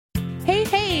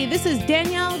This is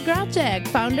Danielle Grauchek,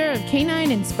 founder of Canine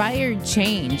Inspired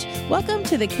Change. Welcome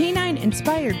to the Canine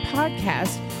Inspired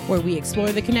Podcast, where we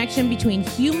explore the connection between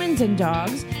humans and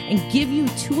dogs and give you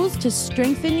tools to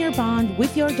strengthen your bond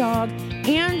with your dog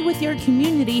and with your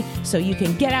community so you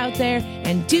can get out there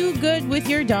and do good with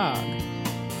your dog.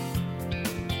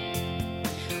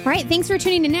 All right, thanks for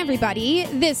tuning in, everybody.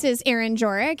 This is Erin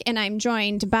Jorick, and I'm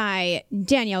joined by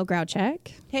Danielle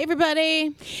Grauchek. Hey,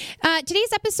 everybody.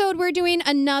 Today's episode, we're doing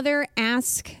another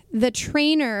Ask the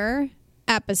Trainer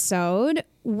episode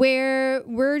where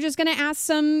we're just going to ask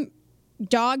some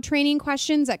dog training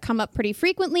questions that come up pretty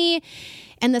frequently,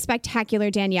 and the spectacular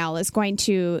Danielle is going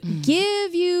to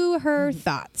give you her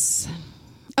thoughts.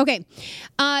 Okay,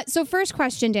 so first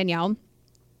question, Danielle.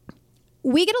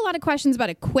 We get a lot of questions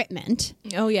about equipment.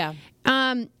 Oh, yeah.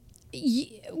 Well,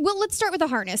 let's start with a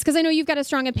harness, because I know you've got a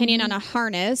strong opinion on a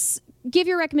harness. Give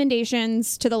your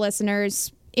recommendations to the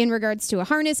listeners in regards to a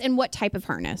harness and what type of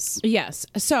harness. Yes.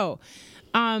 So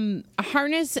a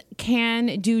harness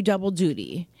can do double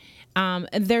duty.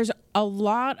 There's a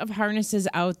lot of harnesses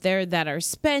out there that are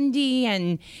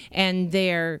spendy and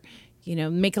they're,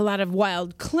 make a lot of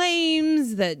wild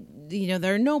claims that,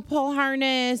 they're no pull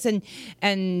harness and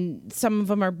some of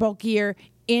them are bulkier.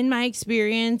 In my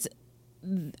experience,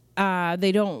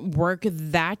 they don't work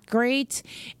that great.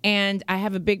 And I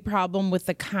have a big problem with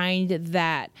the kind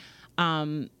that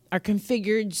are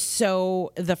configured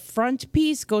so the front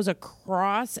piece goes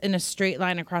across in a straight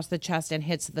line across the chest and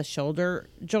hits the shoulder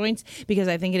joints, because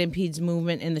I think it impedes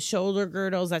movement in the shoulder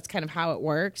girdles. That's kind of how it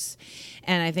works.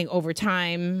 And I think over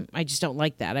time, I just don't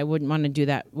like that. I wouldn't want to do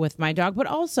that with my dog. But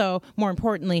also, more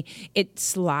importantly, it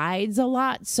slides a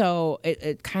lot. So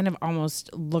it kind of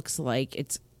almost looks like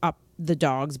it's up the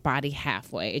dog's body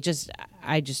halfway.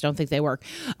 I just don't think they work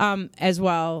as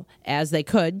well as they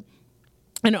could.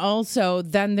 And also,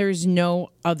 then there's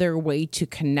no other way to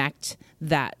connect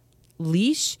that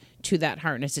leash to that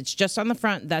harness. It's just on the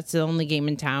front. That's the only game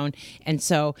in town. And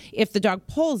so if the dog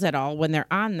pulls at all when they're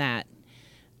on that,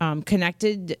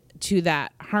 connected to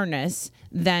that harness,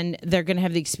 then they're going to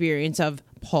have the experience of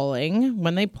pulling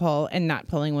when they pull and not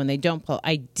pulling when they don't pull.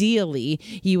 Ideally,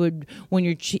 you would, when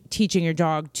you're teaching your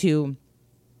dog to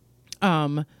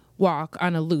walk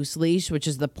on a loose leash, which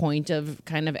is the point of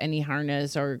kind of any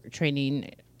harness or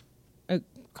training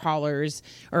collars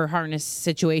or harness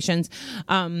situations,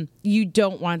 you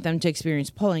don't want them to experience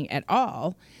pulling at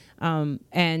all.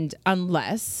 And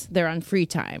unless they're on free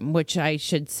time, which I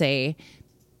should say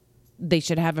they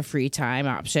should have a free time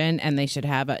option and they should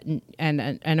have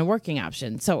a working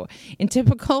option. So in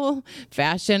typical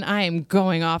fashion, I am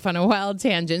going off on a wild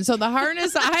tangent. So the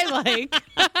harness I like,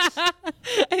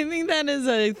 I think that is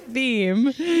a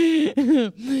theme.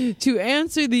 To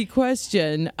answer the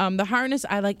question, the harness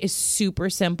I like is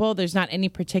super simple. There's not any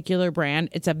particular brand.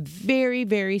 It's a very,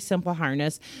 very simple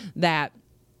harness that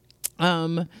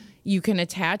you can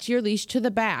attach your leash to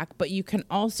the back, but you can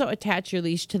also attach your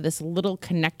leash to this little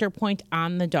connector point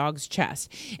on the dog's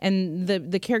chest. And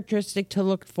the characteristic to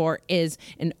look for is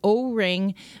an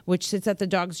O-ring, which sits at the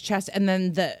dog's chest, and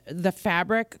then the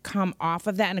fabric come off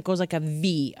of that, and it goes like a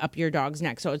V up your dog's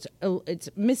neck. So it's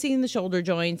missing the shoulder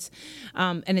joints,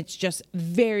 and it's just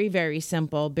very, very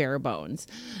simple, bare bones.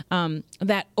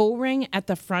 That O-ring at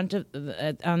the front of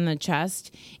on the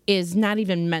chest is not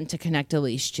even meant to connect a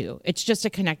leash to. It's just a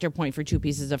connector point for two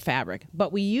pieces of fabric,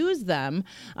 but we use them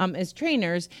as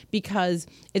trainers because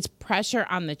it's pressure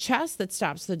on the chest that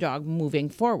stops the dog moving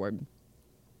forward.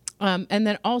 And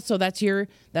then also that's your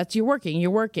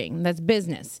working, that's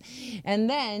business. And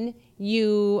then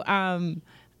you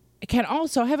can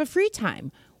also have a free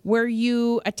time where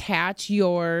you attach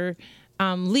your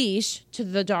leash to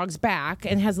the dog's back,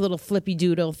 and has a little flippy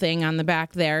doodle thing on the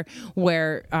back there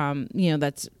where,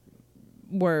 that's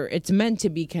where it's meant to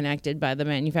be connected by the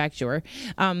manufacturer.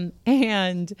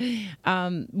 And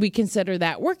we consider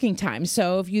that working time.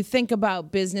 So if you think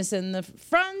about business in the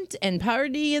front and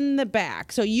party in the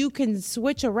back, so you can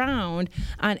switch around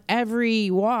on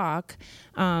every walk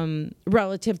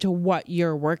relative to what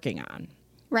you're working on.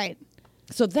 Right.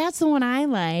 So that's the one I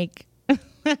like.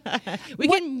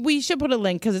 We should put a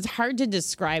link because it's hard to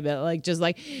describe it. Right.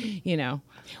 And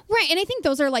I think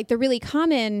those are like the really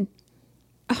common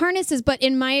harnesses, but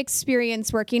in my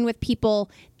experience working with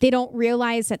people, they don't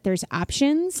realize that there's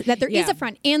options, that there is a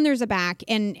front and there's a back,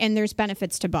 and there's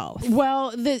benefits to both.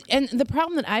 Well, the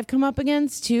problem that I've come up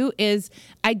against too is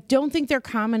I don't think they're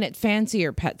common at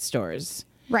fancier pet stores.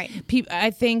 Right.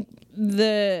 I think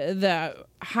the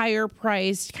higher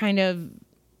priced kind of,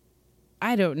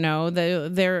 I don't know,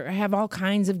 they have all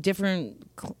kinds of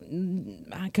different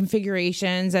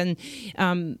configurations and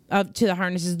up to the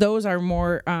harnesses, those are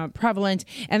more prevalent.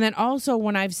 And then also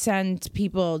when I've sent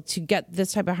people to get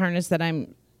this type of harness that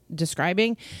I'm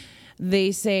describing,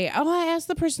 they say, oh, I asked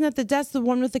the person at the desk, the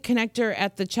one with the connector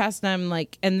at the chest. And I'm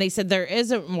like, and they said there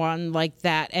isn't one like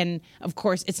that. And of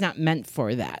course, it's not meant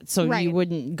for that. So Right. you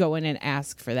wouldn't go in and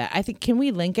ask for that. I think, can we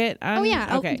link it? Oh,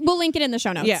 yeah. Okay. We'll link it in the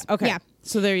show notes. Yeah. Okay. Yeah.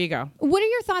 So there you go. What are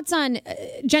your thoughts on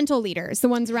gentle leaders, the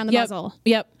ones around the muzzle?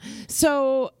 Yep.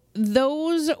 So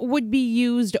those would be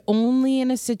used only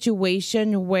in a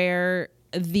situation where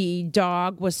the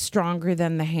dog was stronger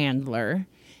than the handler,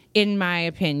 in my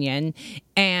opinion.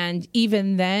 And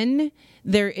even then,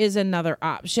 there is another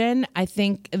option. I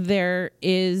think there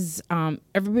is,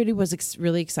 everybody was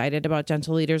really excited about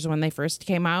gentle leaders when they first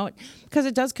came out because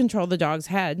it does control the dog's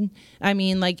head. I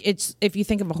mean, like if you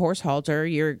think of a horse halter,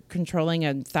 you're controlling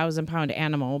a 1,000-pound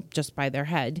animal just by their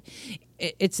head.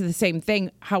 It's the same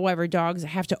thing. However, dogs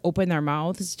have to open their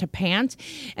mouths to pant.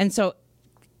 And so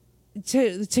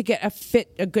to get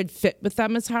a good fit with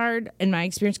them is hard in my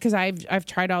experience because I've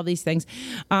tried all these things.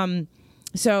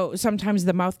 So sometimes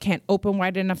the mouth can't open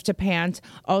wide enough to pant.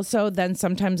 Also, then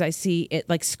sometimes I see it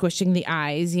like squishing the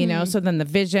eyes, you know, so then the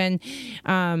vision,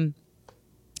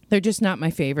 they're just not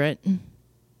my favorite.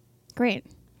 Great.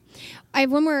 I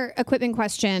have one more equipment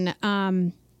question.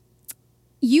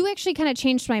 You actually kind of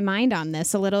changed my mind on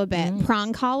this a little bit.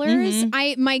 Prong collars.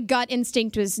 My gut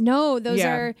instinct was no, those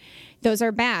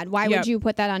are bad. Why would you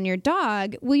put that on your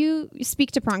dog? Will you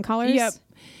speak to prong collars? Yep.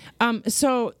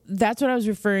 So that's what I was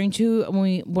referring to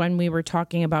when we were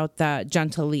talking about the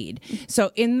gentle lead.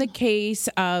 So in the case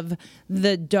of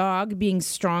the dog being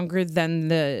stronger than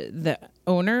the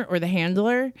owner or the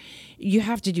handler, you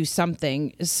have to do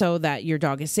something so that your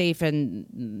dog is safe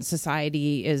and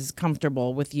society is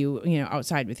comfortable with you,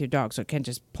 outside with your dog. So it can't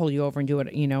just pull you over and do what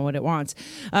it wants.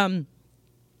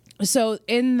 So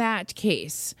in that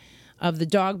case of the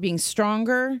dog being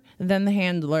stronger than the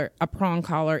handler, a prong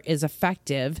collar is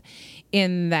effective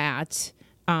in that,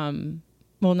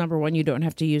 well, number one, you don't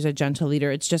have to use a gentle leader.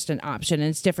 It's just an option,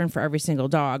 and it's different for every single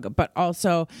dog. But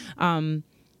also,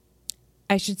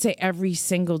 I should say every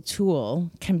single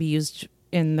tool can be used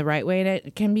in the right way, and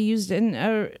it can be used in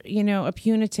a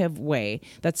punitive way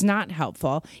that's not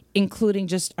helpful, including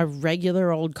just a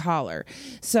regular old collar.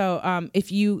 So if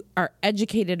you are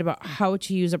educated about how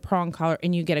to use a prong collar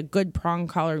and you get a good prong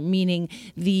collar, meaning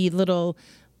the little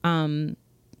the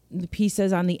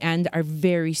pieces on the end are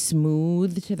very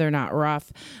smooth, they're not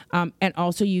rough, and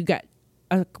also you get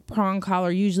a prong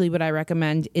collar. Usually what I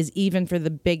recommend is even for the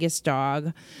biggest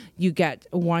dog, you get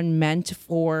one meant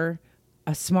for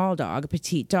a small dog, a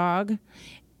petite dog,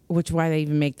 which why they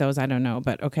even make those, I don't know,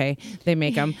 but okay, they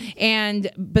make them.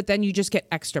 But then you just get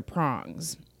extra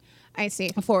prongs. I see.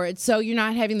 For it. So you're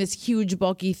not having this huge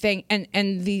bulky thing.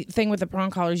 And the thing with the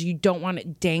prong collars, you don't want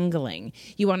it dangling.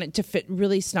 You want it to fit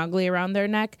really snugly around their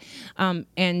neck.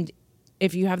 And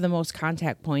if you have the most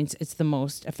contact points, it's the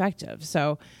most effective.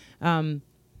 So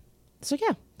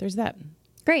yeah, there's that.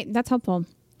 Great. That's helpful.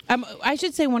 I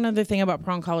should say one other thing about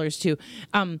prong collars too.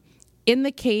 In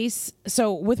the case,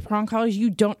 so with prong collars,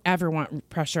 you don't ever want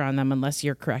pressure on them unless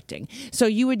you're correcting. So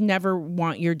you would never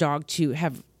want your dog to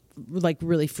have like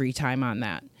really free time on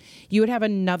that. You would have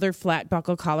another flat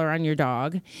buckle collar on your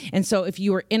dog. And so if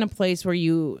you were in a place where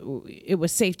it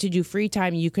was safe to do free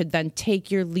time, you could then take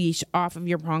your leash off of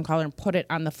your prong collar and put it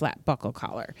on the flat buckle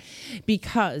collar.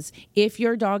 Because if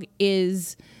your dog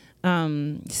is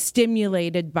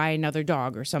stimulated by another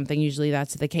dog or something, usually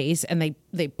that's the case, and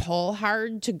they pull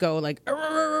hard to go like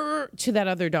to that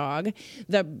other dog,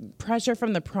 the pressure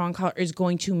from the prong collar is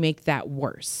going to make that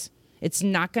worse. It's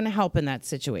not going to help in that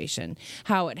situation.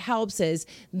 How it helps is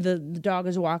the dog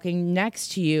is walking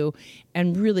next to you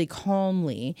and really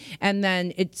calmly, and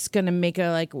then it's going to make a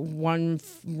like one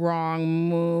wrong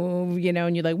move,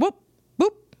 and you're like whoop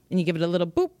boop, and you give it a little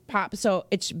boop pop, so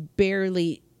it's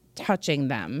barely touching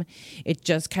them. It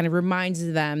just kind of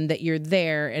reminds them that you're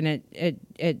there, and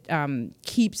it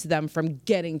keeps them from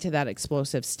getting to that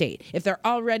explosive state. If they're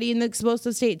already in the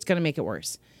explosive state, it's going to make it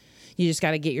worse. You just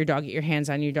got to get your hands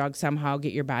on your dog somehow,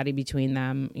 get your body between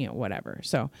them, whatever.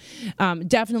 So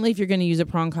definitely, if you're going to use a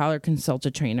prong collar, consult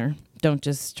a trainer. Don't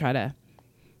just try to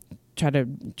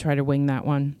wing that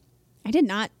one. I did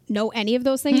not know any of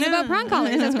those things about prong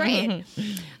collars. That's great.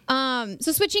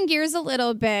 So switching gears a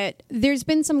little bit, there's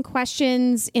been some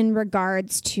questions in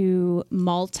regards to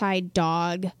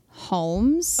multi-dog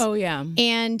homes. Oh, yeah.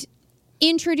 And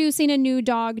introducing a new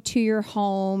dog to your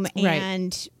home,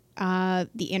 and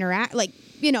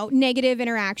the negative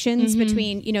interactions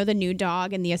between, the new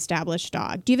dog and the established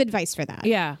dog. Do you have advice for that?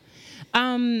 Yeah.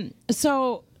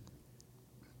 So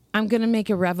I'm going to make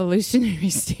a revolutionary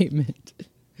statement.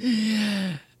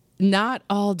 Not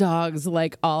all dogs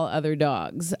like all other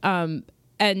dogs.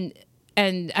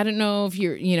 And I don't know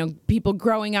if people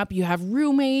growing up, you have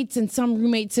roommates, and some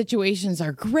roommate situations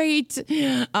are great.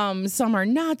 Some are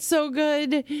not so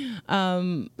good.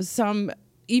 Some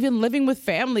even living with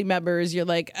family members, you're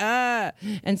like,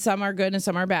 and some are good and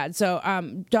some are bad. So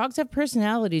dogs have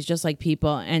personalities just like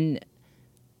people, and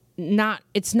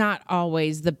it's not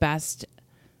always the best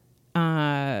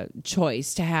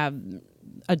choice to have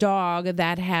a dog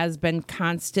that has been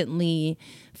constantly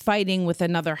fighting with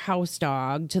another house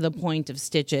dog to the point of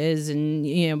stitches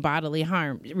and bodily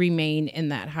harm remain in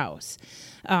that house.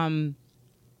 So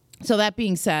that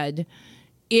being said,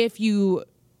 if you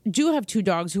do have two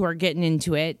dogs who are getting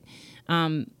into it,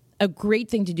 a great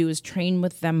thing to do is train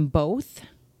with them both.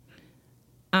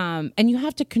 And you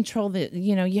have to control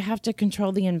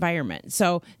the environment.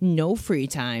 So no free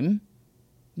time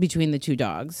between the two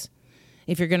dogs.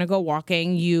 If you're going to go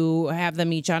walking, you have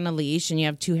them each on a leash and you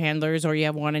have two handlers, or you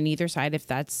have one on either side if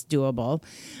that's doable.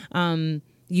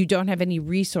 You don't have any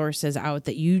resources out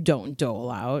that you don't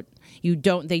dole out.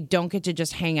 They don't get to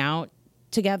just hang out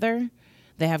together.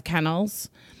 They have kennels,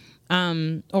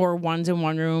 or one's in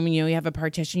one room, and you have a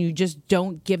partition. You just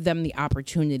don't give them the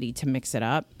opportunity to mix it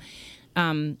up.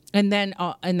 And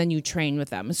then you train with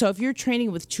them. So if you're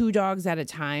training with two dogs at a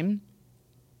time,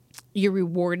 you're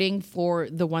rewarding for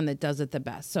the one that does it the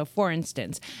best. So for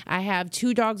instance, I have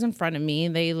two dogs in front of me.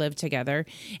 They live together,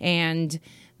 and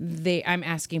I'm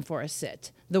asking for a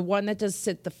sit. The one that does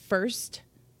sit the first,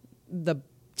 the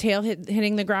tail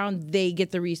hitting the ground, they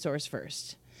get the resource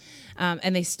first.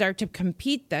 And they start to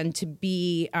compete then to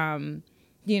be, to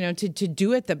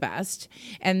do it the best.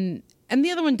 And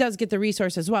the other one does get the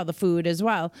resource as well, the food as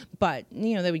well, but,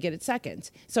 they would get it second.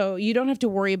 So you don't have to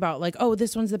worry about like, oh,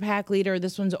 this one's the pack leader,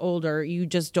 this one's older. You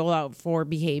just dole out for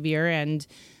behavior and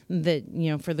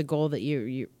for the goal that you're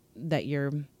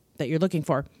looking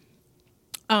for.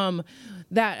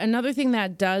 That another thing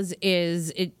that does is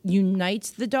it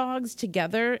unites the dogs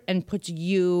together and puts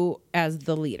you as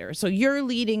the leader. So you're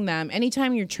leading them.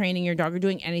 Anytime you're training your dog or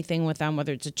doing anything with them,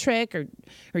 whether it's a trick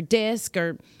or disc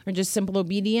or just simple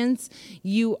obedience,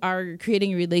 you are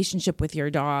creating a relationship with your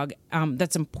dog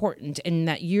that's important, and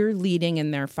that you're leading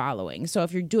and they're following. So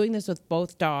if you're doing this with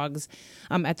both dogs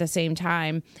at the same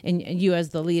time, and you as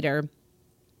the leader,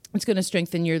 it's going to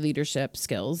strengthen your leadership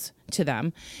skills to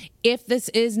them. If this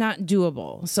is not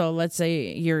doable, so let's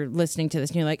say you're listening to this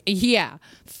and you're like, yeah,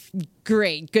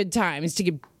 great, good times to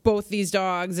get both these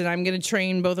dogs and I'm going to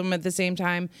train both of them at the same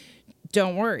time.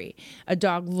 Don't worry. A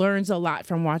dog learns a lot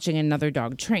from watching another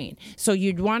dog train. So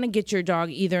you'd want to get your dog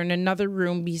either in another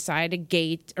room beside a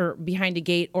gate or behind a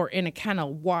gate or in a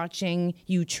kennel watching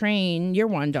you train your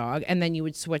one dog, and then you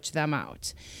would switch them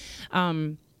out.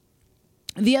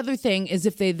 The other thing is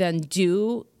if they then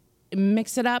do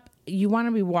mix it up, you want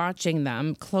to be watching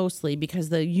them closely, because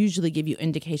they usually give you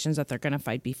indications that they're going to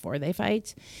fight before they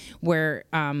fight, where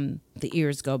the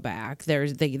ears go back.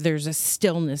 There's a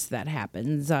stillness that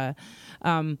happens,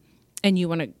 and you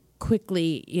want to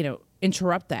quickly,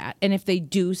 interrupt that. And if they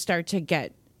do start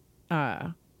to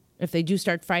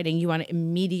start fighting, you want to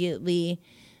immediately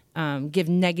give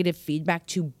negative feedback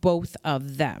to both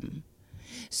of them.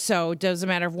 So it doesn't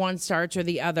matter if one starts or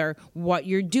the other. What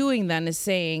you're doing then is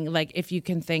saying, like, if you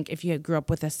grew up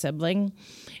with a sibling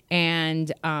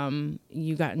and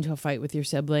you got into a fight with your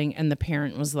sibling and the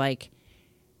parent was like,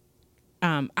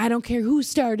 I don't care who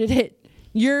started it.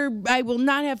 I will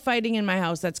not have fighting in my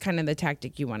house. That's kind of the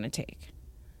tactic you want to take.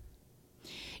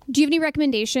 Do you have any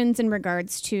recommendations in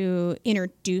regards to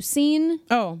introducing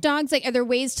dogs? Like, are there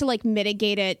ways to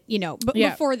mitigate it,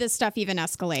 before this stuff even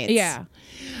escalates? Yeah.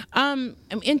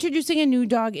 Introducing a new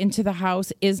dog into the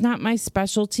house is not my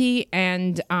specialty.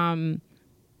 And we're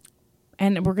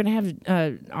going to have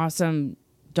an awesome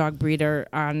dog breeder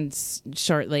on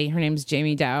shortly. Her name's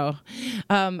Jamie Dow.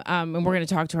 And we're going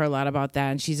to talk to her a lot about that.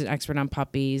 And she's an expert on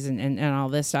puppies and all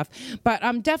this stuff. But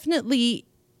definitely,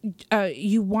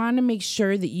 you want to make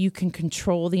sure that you can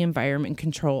control the environment and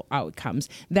control outcomes.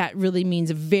 That really means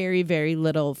very, very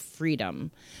little freedom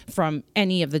from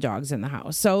any of the dogs in the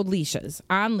house. So leashes,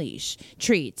 on leash,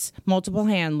 treats, multiple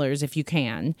handlers if you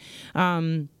can.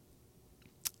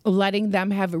 Letting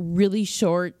them have really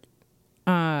short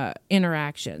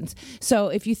interactions. So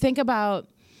if you think about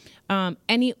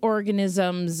any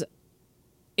organism's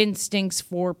instincts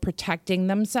for protecting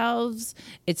themselves,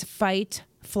 it's fight,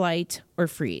 flight, or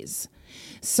freeze.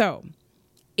 So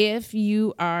if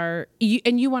you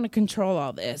want to control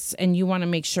all this and you want to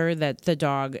make sure that the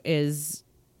dog is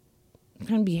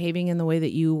kind of behaving in the way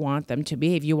that you want them to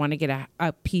behave. You want to get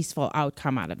a peaceful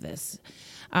outcome out of this.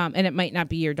 And it might not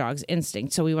be your dog's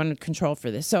instinct. So we want to control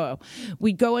for this. So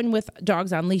we go in with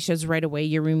dogs on leashes right away.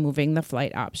 You're removing the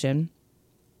flight option.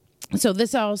 So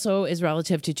this also is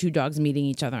relative to 2 dogs meeting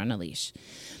each other on a leash.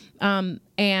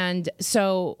 And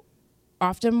so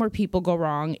often where people go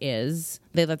wrong is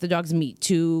they let the dogs meet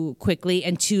too quickly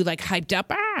and too like hyped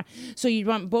up. So you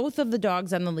want both of the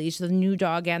dogs on the leash, the new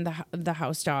dog and the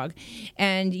house dog.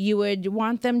 And you would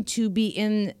want them to be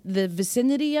in the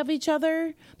vicinity of each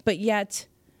other, but yet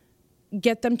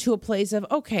get them to a place of,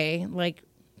 okay, like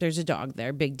there's a dog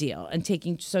there, big deal. And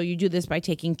so you do this by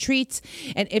taking treats.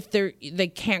 And if they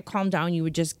can't calm down, you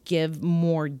would just give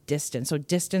more distance. So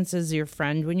distance is your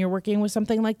friend when you're working with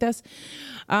something like this.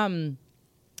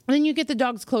 Then you get the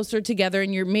dogs closer together,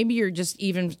 and maybe you're just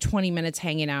even 20 minutes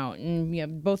hanging out, and you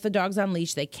have both the dogs on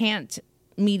leash. They can't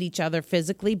meet each other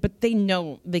physically, but they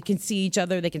know they can see each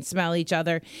other, they can smell each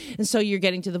other. And so you're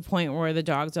getting to the point where the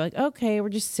dogs are like, okay, we're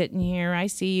just sitting here. I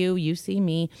see you, you see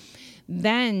me.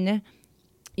 Then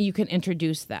you can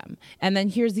introduce them. And then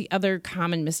here's the other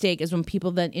common mistake is when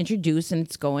people then introduce and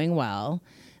it's going well,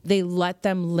 they let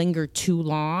them linger too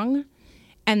long.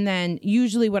 And then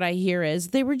usually what I hear is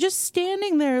they were just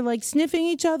standing there like sniffing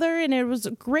each other and it was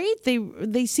great.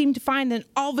 They seemed fine. Then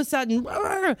all of a sudden,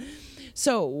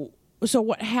 so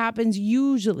what happens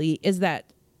usually is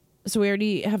that, so we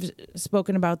already have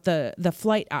spoken about the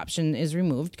flight option is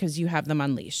removed because you have them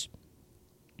on leash.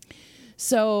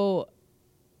 So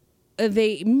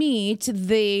they meet,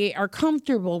 they are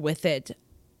comfortable with it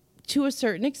to a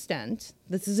certain extent.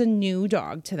 This is a new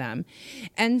dog to them.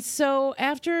 And so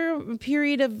after a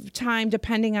period of time,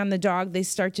 depending on the dog, they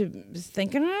start to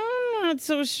think, I'm not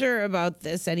so sure about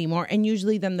this anymore. And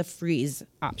usually then the freeze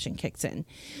option kicks in.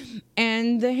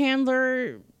 And the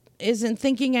handler isn't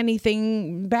thinking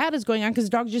anything bad is going on because the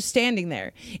dog's just standing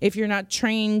there. If you're not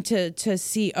trained to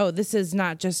see, oh, this is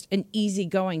not just an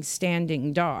easygoing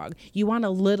standing dog. You want a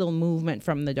little movement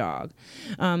from the dog.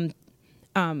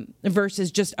 Versus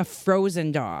just a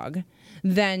frozen dog,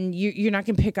 then you're not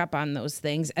going to pick up on those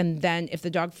things. And then if the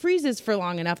dog freezes for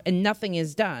long enough and nothing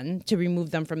is done to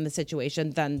remove them from the situation,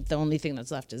 then the only thing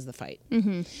that's left is the fight.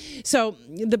 Mm-hmm. So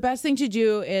the best thing to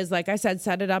do is, like I said,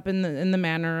 set it up in the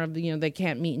manner of, they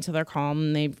can't meet until they're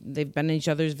calm. And they've been in each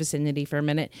other's vicinity for a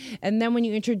minute. And then when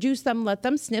you introduce them, let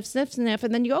them sniff, sniff, sniff.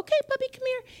 And then you go, okay, puppy, come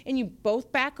here. And you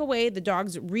both back away. The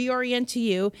dogs reorient to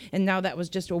you. And now that was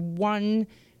just a one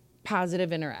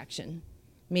positive interaction.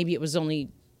 Maybe it was only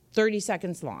 30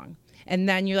 seconds long. And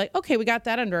then you're like, okay, we got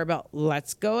that under our belt.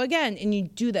 Let's go again. And you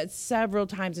do that several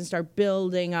times and start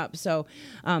building up. So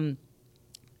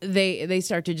they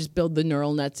start to just build the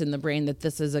neural nets in the brain that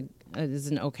this is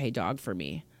an okay dog for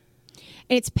me.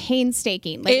 It's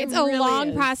painstaking. Like it's really a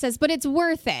long process, but it's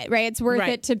worth it, right? It's worth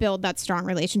it to build that strong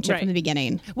relationship from the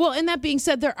beginning. Well, and that being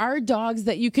said, there are dogs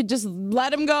that you could just let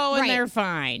them go and they're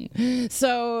fine.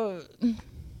 So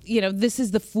this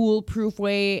is the foolproof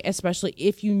way, especially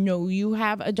if you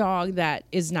have a dog that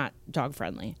is not dog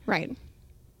friendly. Right.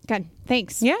 Good.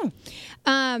 Thanks. Yeah.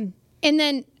 And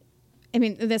then,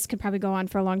 this could probably go on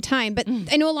for a long time, but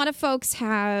I know a lot of folks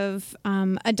have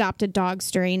adopted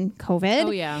dogs during COVID.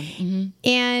 Oh, yeah. Mm-hmm.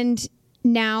 And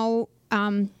now,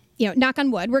 knock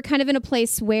on wood, we're kind of in a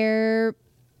place where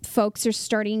folks are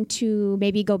starting to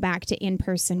maybe go back to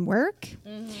in-person work.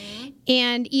 Mm-hmm.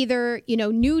 And either,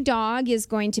 new dog is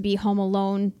going to be home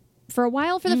alone for a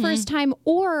while for the first time,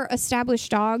 or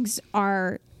established dogs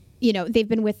are, they've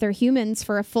been with their humans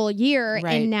for a full year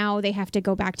and now they have to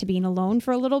go back to being alone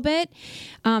for a little bit.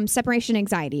 Separation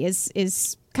anxiety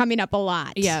is coming up a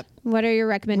lot. Yep. What are your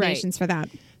recommendations for that?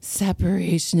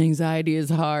 Separation anxiety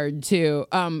is hard too.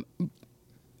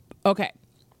 Okay.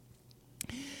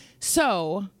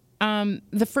 So,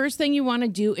 the first thing you want to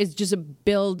do is just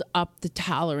build up the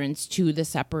tolerance to the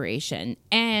separation.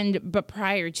 But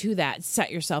prior to that,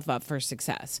 set yourself up for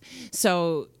success.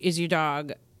 So is your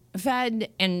dog fed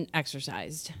and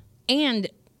exercised and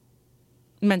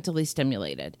mentally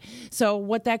stimulated? So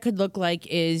what that could look like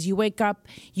is you wake up,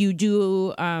 you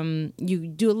do a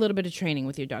little bit of training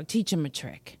with your dog, teach him a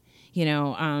trick.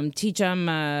 Teach them,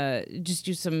 just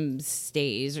do some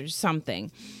stays or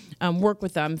something. Work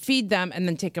with them, feed them, and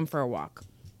then take them for a walk.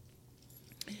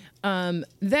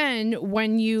 Then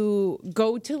when you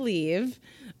go to leave,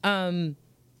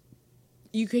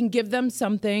 you can give them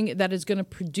something that is going to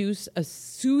produce a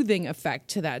soothing effect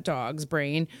to that dog's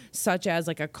brain, such as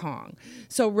like a Kong.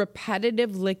 So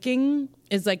repetitive licking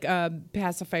is like a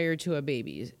pacifier to a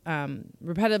baby.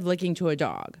 Repetitive licking to a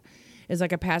dog is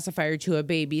like a pacifier to a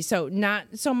baby. So not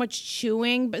so much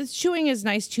chewing, but chewing is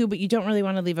nice too, but you don't really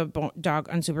want to leave a dog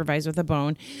unsupervised with a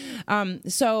bone.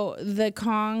 So the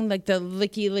Kong, like the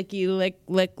licky,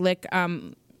 lick,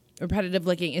 repetitive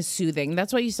licking is soothing.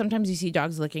 That's why you sometimes see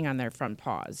dogs licking on their front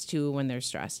paws too when they're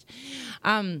stressed.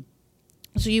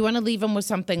 So you want to leave them with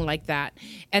something like that.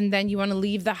 And then you want to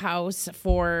leave the house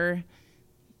for,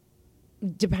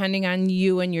 depending on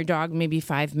you and your dog, maybe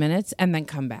 5 minutes, and then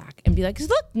come back and be like,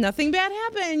 look, nothing bad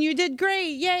happened. You did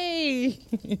great.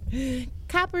 Yay.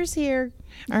 Copper's here.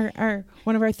 Our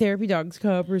one of our therapy dogs,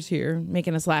 Copper's here,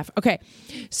 making us laugh. Okay.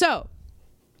 So,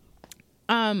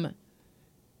 and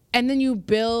then you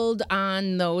build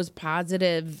on those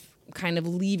positive kind of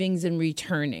leavings and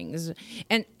returnings.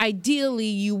 And ideally,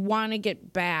 you want to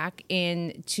get back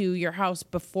into your house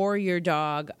before your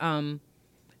dog kind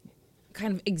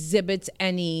of exhibits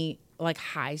any like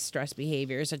high stress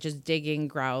behavior, such as digging,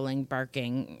 growling,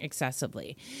 barking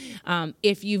excessively.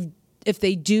 If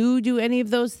they do any of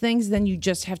those things, then you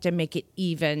just have to make it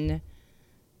even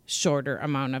shorter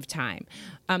amount of time.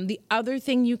 The other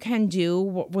thing you can do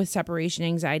with separation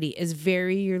anxiety is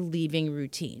vary your leaving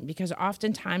routine, because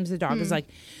oftentimes the dog is like,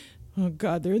 oh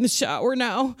God, they're in the shower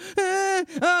now.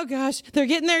 Oh gosh, they're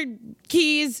getting their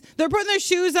keys. They're putting their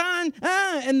shoes on.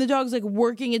 And the dog's like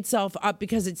working itself up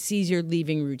because it sees your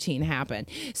leaving routine happen.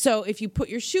 So if you put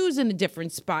your shoes in a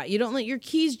different spot, you don't let your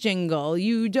keys jingle.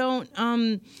 You don't,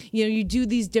 you do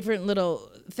these different little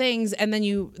things, and then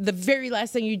the very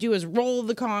last thing you do is roll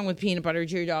the Kong with peanut butter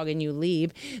to your dog and you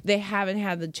leave. They haven't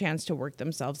had the chance to work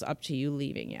themselves up to you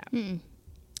leaving yet.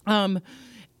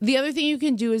 The other thing you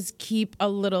can do is keep a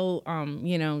little,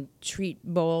 treat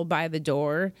bowl by the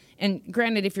door. And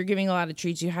granted, if you're giving a lot of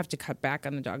treats, you have to cut back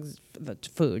on the dog's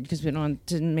food because we don't want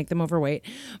to make them overweight.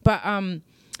 But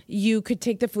you could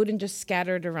take the food and just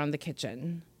scatter it around the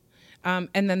kitchen.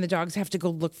 And then the dogs have to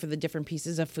go look for the different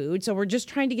pieces of food. So we're just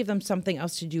trying to give them something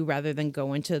else to do rather than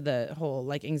go into the whole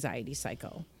like anxiety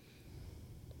cycle.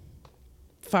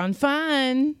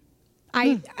 Fun.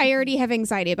 I already have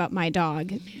anxiety about my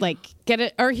dog. Like, get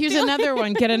it, or here's another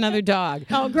one. Get another dog.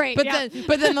 Oh, great! But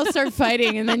then they'll start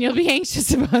fighting, and then you'll be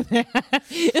anxious about that.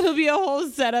 It'll be a whole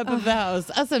setup of the house.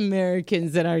 Us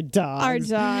Americans and our dogs. Our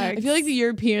dogs. I feel like the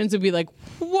Europeans would be like,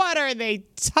 "What are they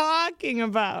talking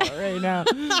about right now?"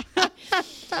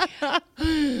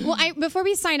 Well, before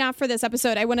we sign off for this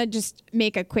episode, I want to just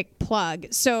make a quick plug.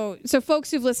 So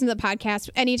folks who've listened to the podcast,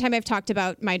 anytime I've talked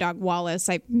about my dog Wallace,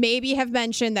 I maybe have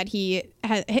mentioned that he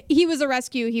was a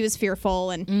rescue. He was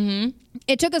fearful, and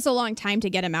it took us a long time to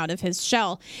get him out of his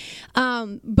shell.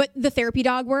 But the therapy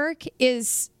dog work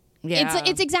is. Yeah.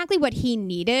 It's exactly what he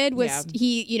needed.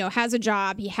 He has a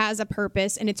job, he has a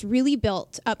purpose, and it's really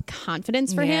built up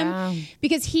confidence for him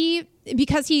because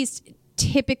he's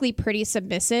typically pretty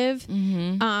submissive.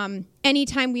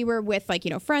 Anytime we were with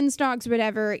friends' dogs or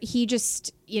whatever, he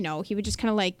just he would just kind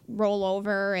of like roll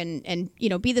over and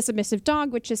be the submissive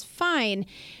dog, which is fine.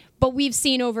 But we've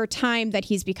seen over time that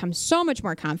he's become so much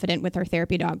more confident with our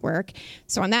therapy dog work.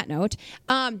 So on that note,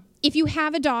 if you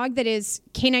have a dog that is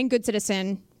Canine Good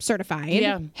Citizen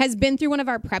certified, has been through one of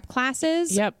our prep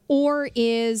classes, or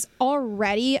is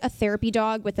already a therapy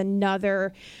dog with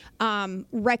another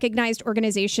recognized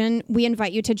organization, we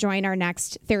invite you to join our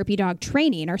next therapy dog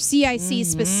training, our CIC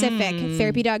specific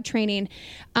therapy dog training.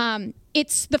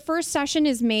 It's the first session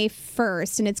is May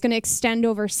 1st, and it's going to extend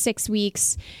over 6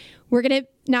 weeks. We're going to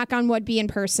knock on wood be in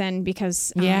person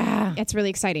because it's really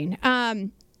exciting.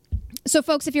 So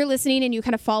folks, if you're listening and you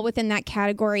kind of fall within that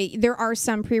category, there are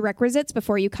some prerequisites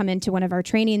before you come into one of our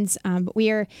trainings. But we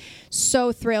are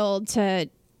so thrilled to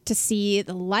see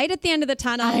the light at the end of the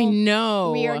tunnel. I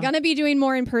know. We are going to be doing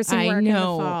more in-person work in the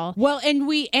fall. Well, and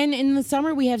in the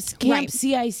summer we have Camp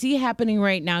CIC happening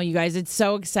right now, you guys. It's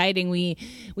so exciting. We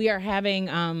are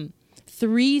having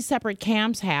 3 separate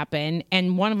camps happen,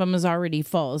 and one of them is already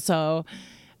full. So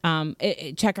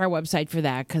check our website for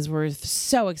that, because we're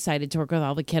so excited to work with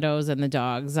all the kiddos and the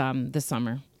dogs this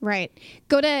summer. Right.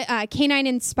 Go to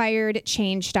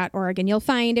canineinspiredchange.org and you'll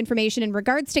find information in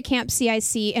regards to Camp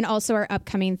CIC and also our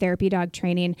upcoming therapy dog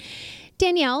training.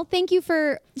 Danielle, thank you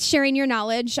for sharing your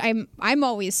knowledge. I'm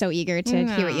always so eager to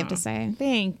hear what you have to say.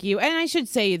 Thank you. And I should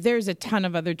say there's a ton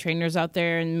of other trainers out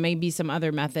there and maybe some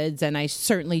other methods, and I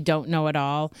certainly don't know it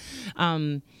all.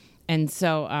 And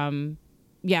so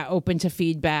open to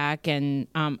feedback, and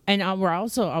we're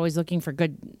also always looking for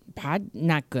good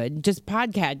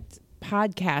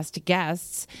podcast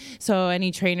guests. So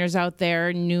any trainers out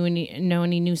there know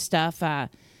any new stuff,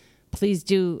 please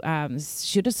do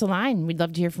shoot us a line. We'd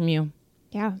love to hear from you.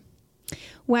 Yeah.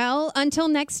 Well, until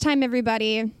next time,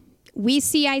 everybody, we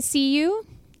CIC you,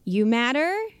 You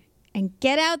matter, and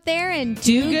get out there and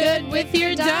Do good with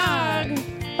your dog.